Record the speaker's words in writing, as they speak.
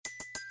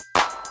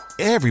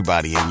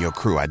Everybody in your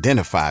crew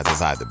identifies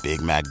as either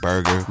Big Mac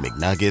Burger,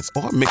 McNuggets,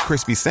 or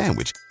McCrispy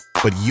Sandwich.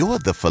 But you're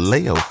the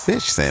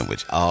Filet-O-Fish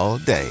Sandwich all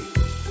day.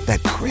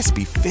 That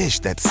crispy fish,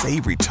 that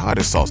savory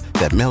tartar sauce,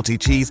 that melty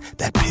cheese,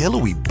 that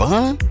pillowy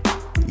bun.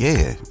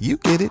 Yeah, you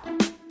get it.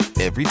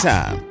 Every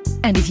time.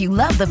 And if you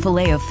love the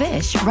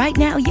Filet-O-Fish, right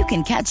now you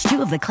can catch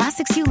two of the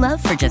classics you love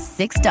for just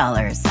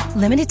 $6.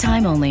 Limited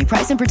time only.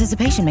 Price and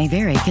participation may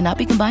vary. Cannot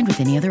be combined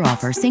with any other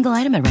offer. Single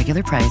item at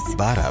regular price.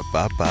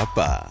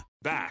 Ba-da-ba-ba-ba.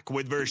 Back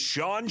with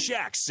Vershawn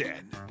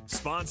Jackson,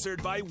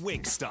 sponsored by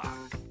Wingstop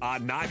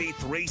on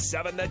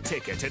 93.7 The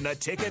Ticket and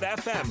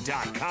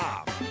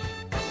theticketfm.com.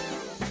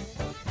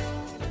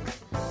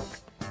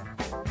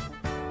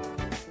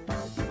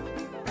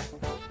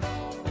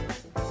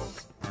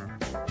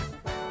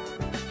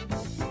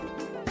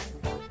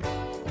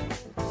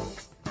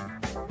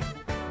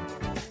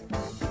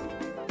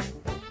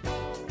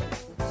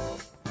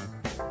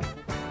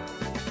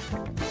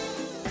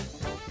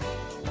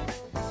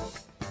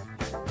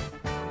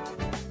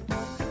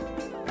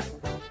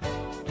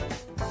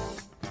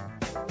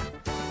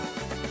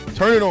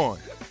 Turn it on.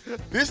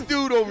 This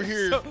dude over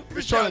here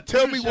is trying to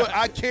tell me what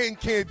I can and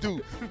can't do.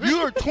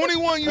 You're a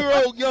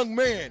 21-year-old young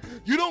man.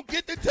 You don't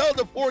get to tell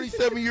the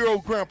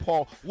 47-year-old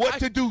grandpa what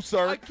to do,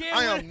 sir.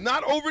 I am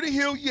not over the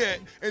hill yet.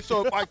 And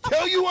so if I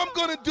tell you I'm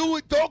going to do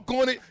it,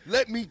 doggone it,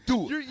 let me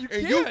do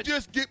it. You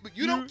just get –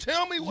 you don't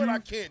tell me what I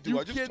can't do.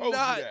 I just told you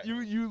that.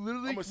 You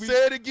literally – I'm going to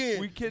say it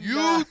again.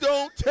 You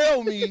don't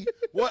tell me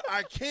what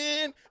I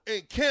can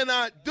and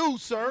cannot do,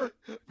 sir.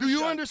 Do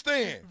you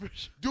understand?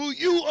 Do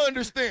you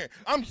understand?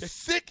 I'm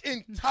sick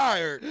and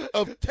tired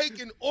of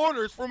taking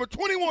orders from a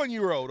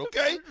 21-year-old,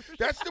 okay?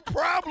 That's the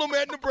problem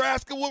at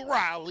Nebraska with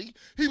Riley.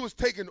 He was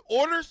taking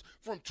orders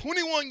from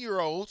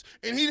 21-year-olds,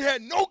 and he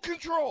had no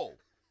control,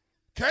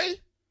 okay?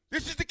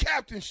 This is the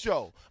captain's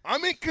show.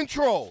 I'm in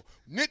control.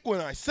 Nick,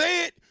 when I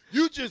say it,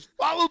 you just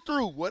follow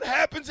through. What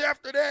happens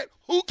after that,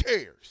 who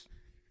cares?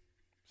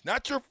 It's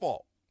not your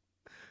fault.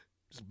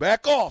 Just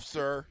back off,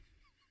 sir.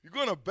 You're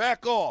going to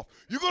back off.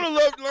 You're going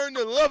to learn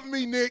to love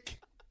me, Nick.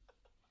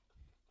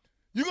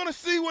 You're going to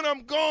see when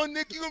I'm gone,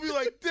 Nick. You're going to be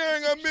like,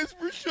 dang, I miss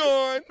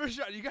Vershawn.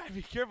 Vershawn, you got to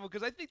be careful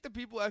because I think the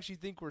people actually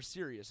think we're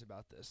serious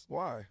about this.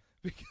 Why?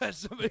 Because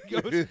somebody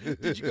goes,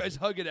 did you guys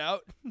hug it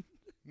out?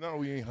 No,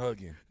 we ain't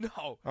hugging.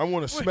 No. I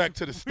want to smack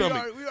to the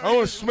stomach. I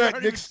want to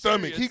smack Nick's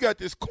stomach. He got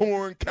this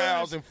corn,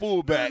 cows, and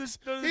fullbacks.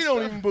 He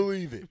don't even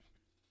believe it.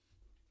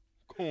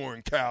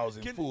 Corn, cows,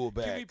 and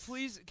fullbacks.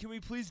 Can we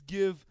please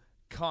give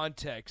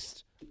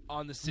context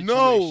on the situation?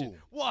 No.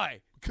 Why?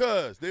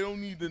 Because they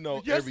don't need to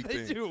know everything.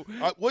 Yes, they do.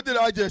 What did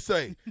I just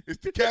say? It's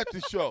the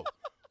captain's show.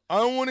 I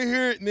don't want to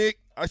hear it, Nick.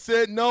 I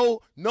said no.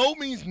 No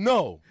means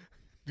no.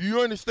 Do you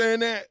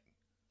understand that?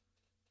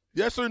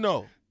 Yes or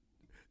no?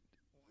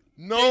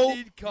 No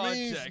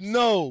means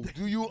no.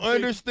 Do you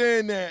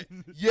understand that?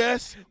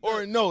 Yes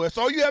or no? That's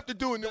all you have to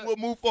do, and then we'll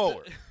move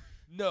forward.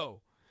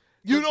 No.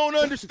 You don't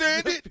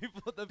understand it?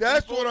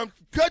 That's what I'm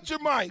 – cut your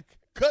mic.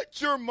 Cut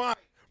your mic.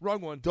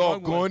 Wrong one.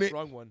 Doggone it.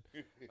 Wrong one.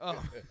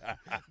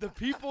 The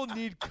people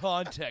need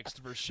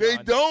context, Vershawn. They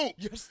don't.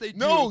 Yes, they do.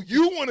 No,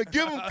 you want to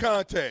give them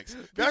context.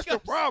 That's the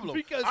problem.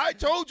 Because I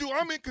told you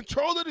I'm in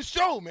control of the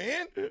show,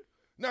 man.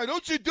 Now,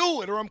 don't you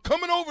do it, or I'm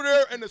coming over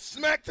there and a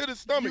smack to the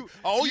stomach.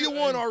 You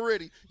won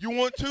already. You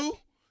want to?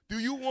 Do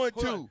you want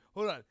to?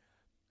 Hold on.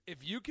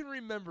 If you can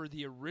remember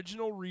the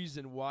original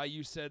reason why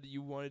you said that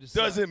you wanted to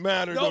stop. Doesn't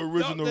matter the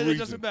original reason. It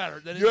doesn't matter.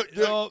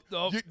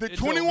 The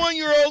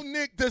 21-year-old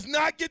Nick does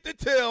not get to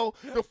tell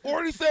the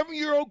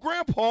 47-year-old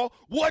grandpa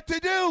what to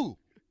do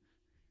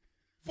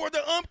for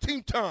the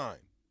umpteenth time.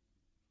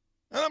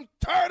 And I'm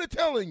tired of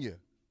telling you.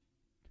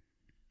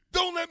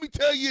 Don't let me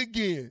tell you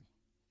again.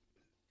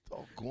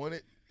 Doggone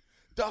it.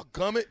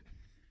 Doggone it.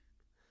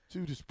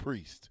 Judas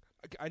Priest.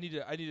 I need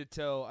to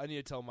tell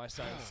my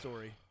side of the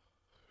story.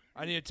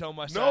 I need to tell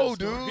my side no, of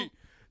the story. Dude.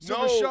 So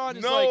no, Vershawn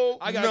is no, like,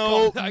 I gotta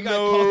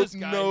call this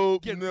guy. No.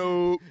 I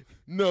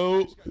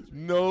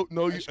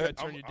just gotta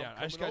turn you down.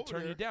 I just gotta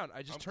turn you down.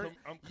 I just turn.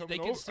 I'm coming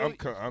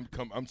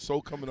over. I'm so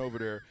coming over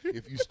there.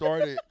 If you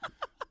started,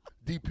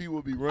 DP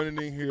will be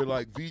running in here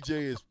like VJ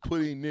is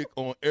putting Nick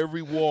on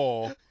every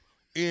wall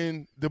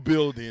in the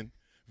building.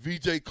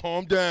 VJ,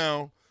 calm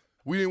down.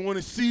 We didn't want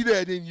to see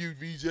that in you,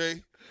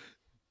 VJ.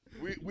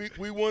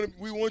 We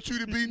want you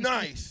to be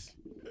nice,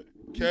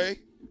 okay?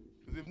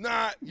 If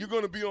not, you're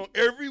going to be on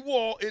every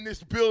wall in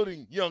this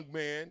building, young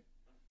man.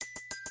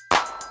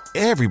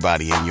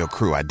 Everybody in your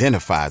crew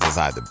identifies as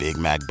either Big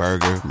Mac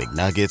Burger,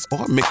 McNuggets,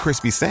 or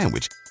McCrispy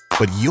Sandwich.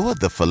 But you're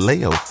the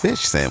Filet-O-Fish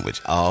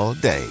Sandwich all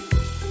day.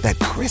 That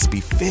crispy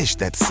fish,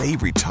 that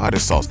savory tartar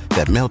sauce,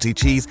 that melty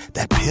cheese,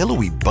 that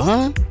pillowy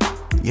bun.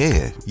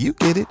 Yeah, you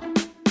get it.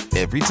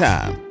 Every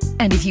time.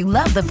 And if you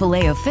love the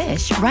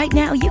Filet-O-Fish, right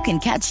now you can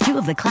catch two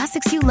of the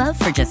classics you love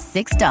for just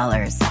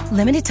 $6.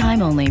 Limited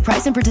time only.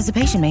 Price and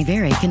participation may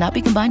vary. Cannot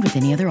be combined with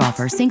any other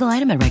offer. Single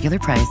item at regular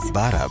price.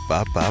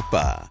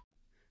 Ba-da-ba-ba-ba.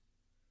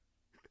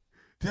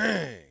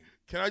 Dang.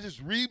 Can I just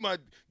read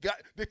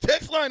The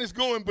text line is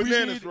going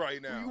bananas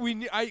right now.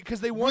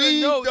 Because they want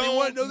to know. They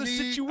want to know the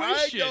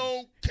situation. I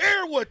don't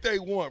care what they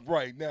want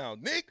right now,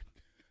 Nick.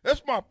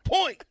 That's my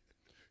point.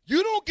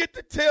 You don't get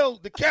to tell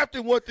the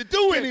captain what to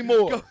do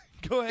anymore.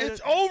 Go ahead.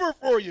 It's over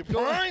for you,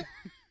 Prime.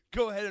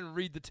 Go ahead and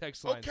read the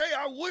text line. Okay,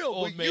 I will.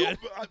 Oh, but man.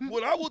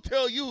 What I will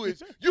tell you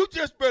is you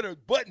just better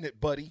button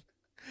it, buddy.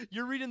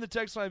 You're reading the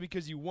text line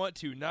because you want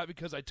to, not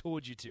because I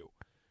told you to.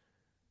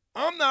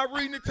 I'm not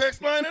reading the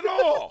text line at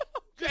all.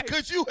 Just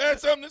because you had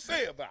something to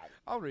say about it.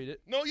 I'll read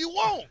it. No, you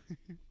won't.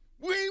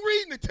 We ain't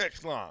reading the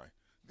text line.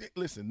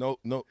 Listen, no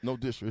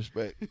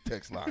disrespect,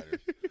 text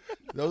liners.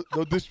 No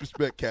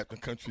disrespect, Captain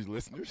Country's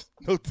listeners.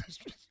 No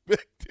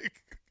disrespect.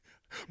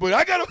 But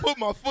I got to put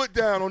my foot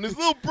down on this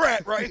little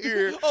brat right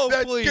here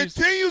that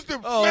continues to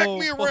smack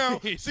me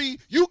around. Please. See,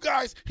 you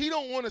guys, he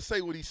don't want to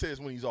say what he says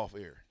when he's off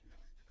air.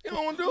 He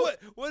don't want to do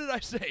it. What did I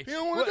say? He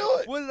don't want to do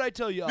it. What did I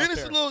tell you off then air?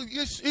 Then it's a little,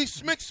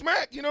 he's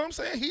smack, you know what I'm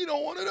saying? He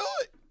don't want to do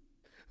it.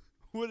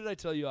 What did I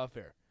tell you off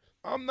air?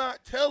 I'm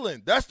not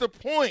telling. That's the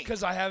point.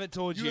 Because I haven't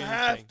told you anything.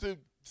 Have to,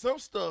 some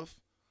stuff,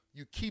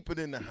 you keep it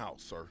in the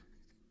house, sir.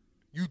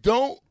 You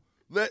don't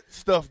let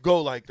stuff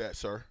go like that,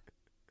 sir.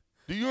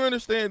 Do you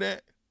understand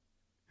that?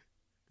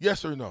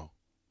 Yes or no?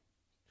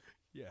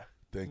 Yeah.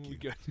 Thank you.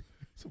 Good.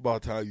 It's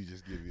about time you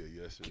just give me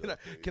a yes or no.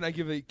 Can I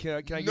give a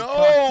can I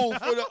No,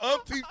 for the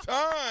umpteenth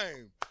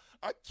time.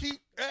 I keep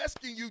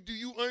asking you, do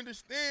you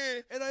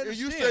understand? And I understand. And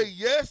you say,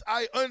 yes,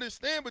 I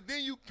understand, but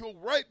then you go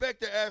right back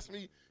to ask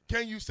me,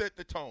 can you set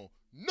the tone?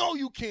 No,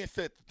 you can't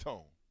set the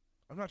tone.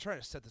 I'm not trying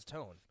to set this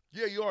tone.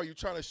 Yeah, you are. You're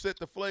trying to set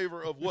the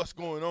flavor of what's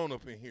going on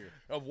up in here,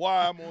 of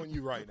why I'm on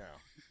you right now.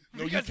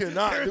 No, because you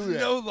cannot do that.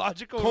 There's no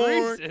logical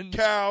Corn, reason.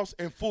 cows,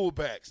 and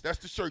fullbacks. That's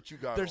the shirt you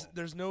got on.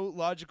 There's no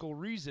logical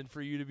reason for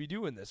you to be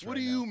doing this What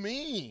right do now. you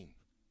mean?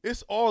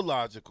 It's all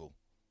logical.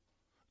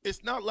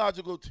 It's not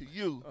logical to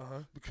you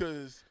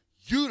because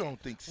you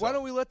don't think so. Why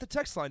don't we let the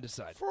text line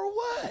decide? For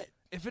what?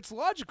 If it's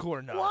logical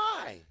or not.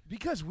 Why?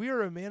 Because we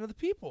are a man of the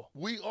people.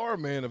 We are a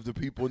man of the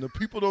people, and the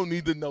people don't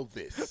need to know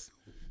this.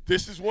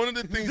 This is one of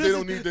the things they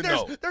don't need to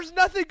know. There's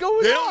nothing going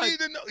on. They don't need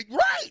to know.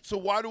 Right. So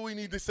why do we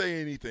need to say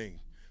anything?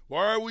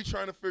 Why are we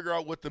trying to figure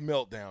out what the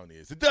meltdown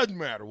is? It doesn't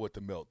matter what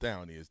the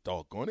meltdown is,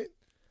 doggone it.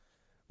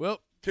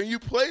 Well, can you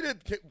play the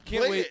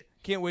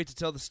Can't wait to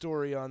tell the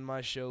story on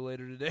my show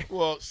later today.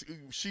 Well,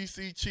 She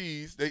See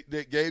Cheese,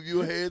 they gave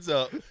you a heads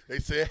up. They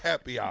said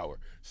happy hour.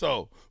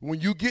 So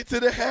when you get to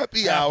the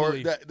happy hour,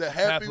 the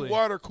happy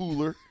water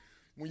cooler,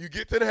 when you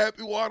get to the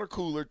happy water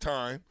cooler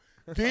time,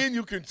 then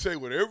you can say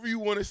whatever you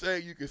want to say.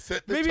 You can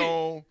set the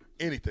tone,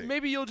 anything.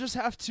 Maybe you'll just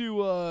have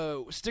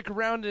to stick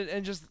around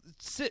and just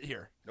sit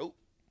here.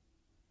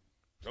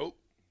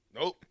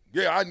 Nope.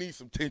 Yeah, I need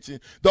some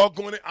tension.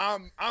 Doggone it,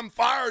 I'm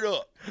fired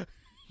up.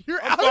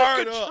 You're out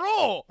of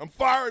control. I'm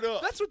fired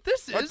up. That's what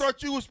this is. I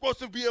thought you were supposed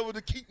to be able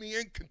to keep me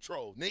in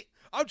control, Nick.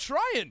 I'm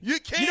trying. You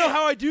can't. You know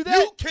how I do that?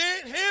 You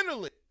can't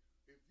handle it.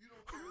 If you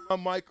don't put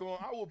my mic on,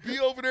 I will be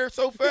over there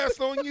so fast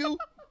on you.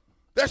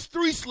 That's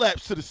 3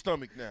 slaps to the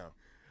stomach now.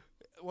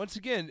 Once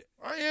again.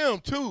 I am,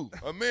 too.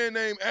 A man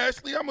named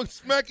Ashley, I'm going to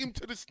smack him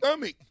to the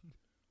stomach.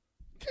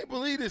 Can't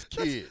believe this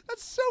kid.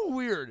 That's so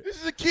weird.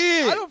 This is a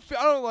kid. I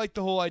don't like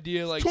the whole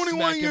idea like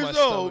 21 years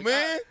old, stomach.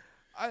 man.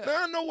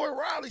 Now I know where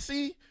Riley.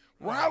 See,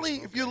 Riley,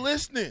 if you're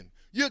listening,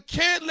 you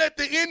can't let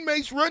the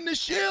inmates run the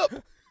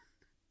ship.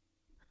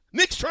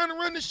 Nick's trying to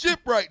run the ship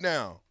right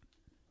now.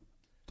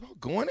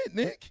 Doggone it,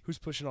 Nick. Who's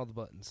pushing all the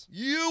buttons?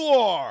 You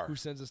are. Who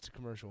sends us to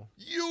commercial?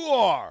 You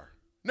are.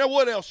 Now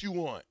what else you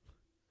want?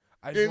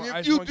 I just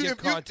want to give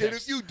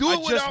context. If you do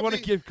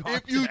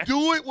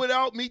it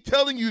without me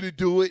telling you to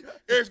do it,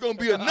 there's going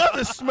to be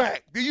another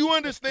smack. Do you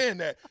understand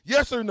that?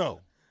 Yes or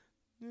no?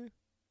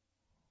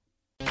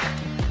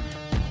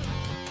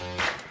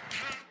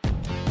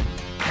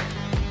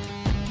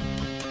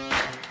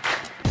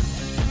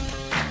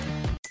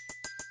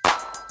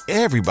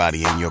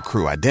 Everybody in your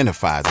crew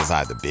identifies as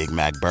either Big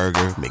Mac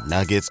Burger,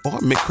 McNuggets, or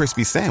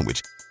McCrispy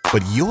Sandwich.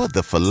 But you're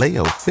the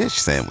Filet-O-Fish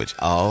Sandwich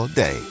all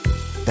day.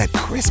 That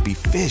crispy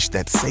fish,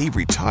 that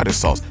savory tartar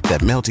sauce,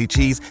 that melty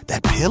cheese,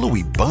 that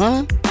pillowy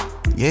bun.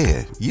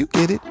 Yeah, you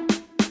get it.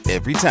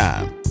 Every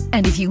time.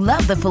 And if you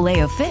love the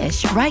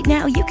Filet-O-Fish, right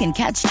now you can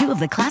catch 2 of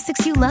the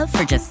classics you love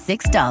for just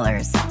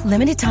 $6.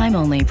 Limited time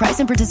only. Price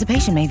and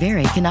participation may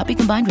vary. Cannot be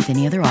combined with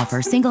any other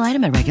offer. Single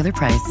item at regular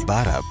price.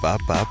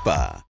 Ba-da-ba-ba-ba.